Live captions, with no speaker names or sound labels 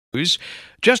News.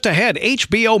 Just ahead,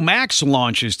 HBO Max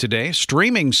launches today.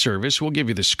 Streaming service. We'll give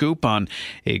you the scoop on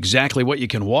exactly what you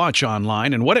can watch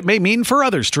online and what it may mean for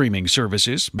other streaming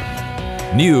services.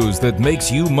 News that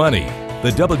makes you money.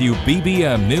 The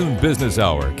WBBM Noon Business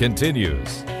Hour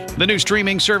continues. The new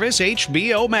streaming service,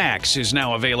 HBO Max, is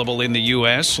now available in the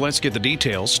U.S. Let's get the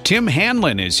details. Tim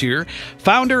Hanlon is here,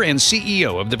 founder and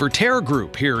CEO of the Vertere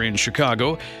Group here in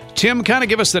Chicago. Tim, kind of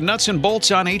give us the nuts and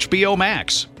bolts on HBO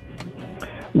Max.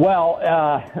 Well,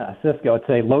 Cisco, it's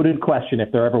a loaded question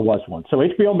if there ever was one. So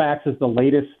HBO Max is the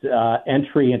latest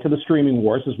entry into the streaming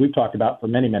wars, as we've talked about for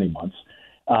many, many months.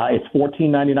 It's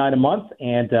 $14.99 a month,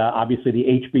 and obviously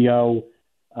the HBO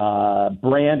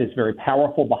brand is very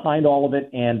powerful behind all of it,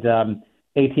 and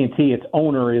AT&T, its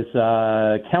owner, is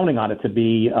counting on it to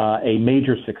be a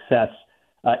major success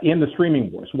in the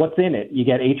streaming wars. What's in it? You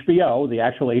get HBO, the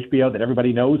actual HBO that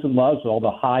everybody knows and loves, all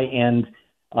the high-end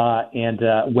and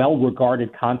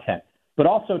well-regarded content, but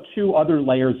also two other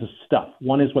layers of stuff.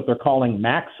 One is what they're calling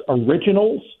Max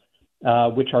Originals,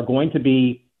 which are going to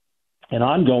be an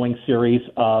ongoing series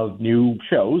of new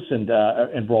shows and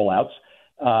rollouts.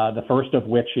 The first of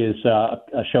which is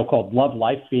a show called Love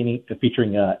Life,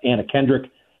 featuring Anna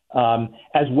Kendrick,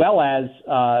 as well as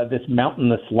this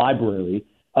mountainous library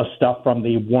of stuff from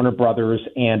the Warner Brothers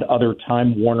and other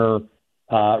Time Warner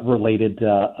related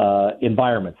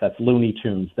environments. That's Looney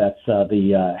Tunes, that's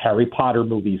the Harry Potter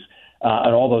movies,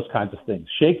 and all those kinds of things.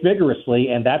 Shake vigorously,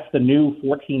 and that's the new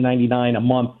 $14.99 a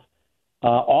month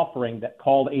offering that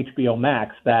called HBO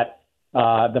Max. That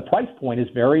the price point is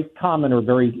very common or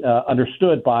very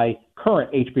understood by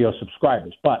current HBO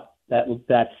subscribers. But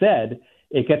that said,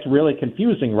 it gets really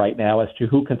confusing right now as to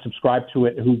who can subscribe to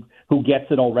it, who gets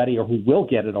it already, or who will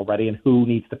get it already, and who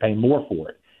needs to pay more for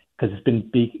it. Because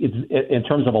in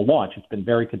terms of a launch, it's been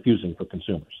very confusing for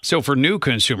consumers. So for new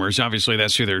consumers, obviously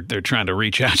that's who they're trying to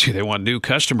reach out to. They want new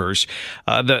customers.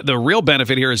 The real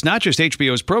benefit here is not just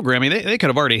HBO's programming. They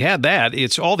could have already had that.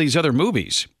 It's all these other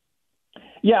movies.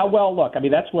 Yeah, well, look, I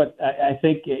mean, that's what I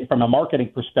think from a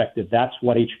marketing perspective, that's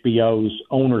what HBO's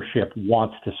ownership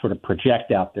wants to sort of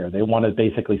project out there. They want to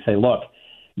basically say, look,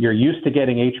 you're used to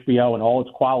getting HBO and all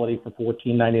its quality for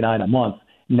 $14.99 a month.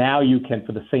 Now you can,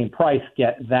 for the same price,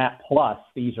 get that plus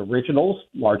these originals,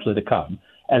 largely to come,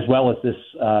 as well as this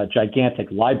gigantic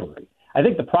library. I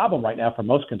think the problem right now for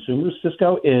most consumers,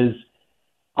 Cisco, is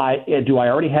do I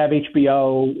already have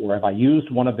HBO, or have I used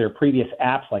one of their previous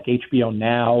apps like HBO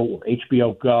Now or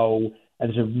HBO Go?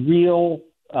 And there's a real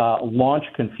launch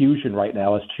confusion right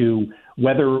now as to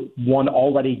whether one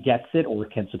already gets it or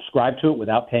can subscribe to it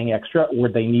without paying extra, or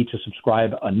they need to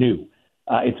subscribe anew.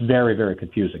 It's very, very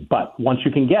confusing. But once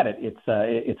you can get it,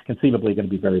 it's conceivably going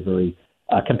to be very, very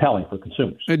compelling for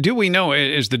consumers. Do we know,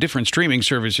 as the different streaming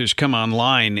services come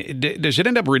online, does it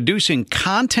end up reducing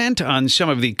content on some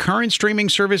of the current streaming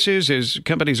services as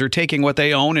companies are taking what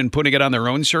they own and putting it on their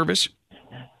own service?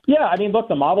 Yeah, I mean, look,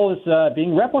 the model is being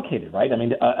replicated, right? I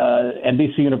mean,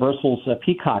 NBC Universal's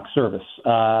Peacock service,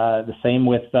 the same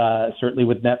with certainly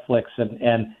with Netflix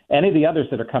and any of the others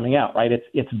that are coming out, right?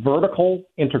 It's vertical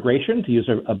integration, to use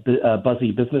a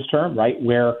buzzy business term, right?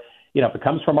 Where, if it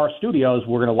comes from our studios,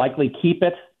 we're going to likely keep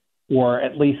it, or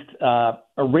at least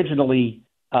originally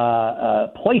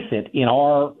place it in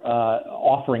our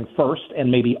offering first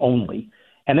and maybe only.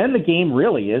 And then the game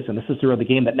really is, and this is sort of the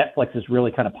game that Netflix has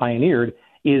really kind of pioneered,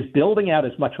 is building out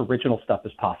as much original stuff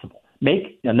as possible.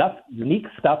 Make enough unique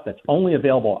stuff that's only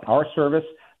available on our service.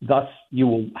 Thus, you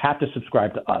will have to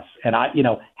subscribe to us. And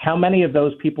how many of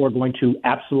those people are going to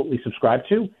absolutely subscribe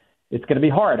to? It's going to be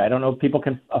hard. I don't know if people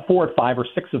can afford 5 or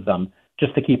 6 of them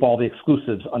just to keep all the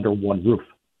exclusives under one roof.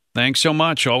 Thanks so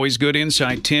much. Always good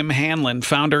insight. Tim Hanlon,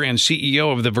 founder and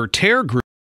CEO of the Vertere Group.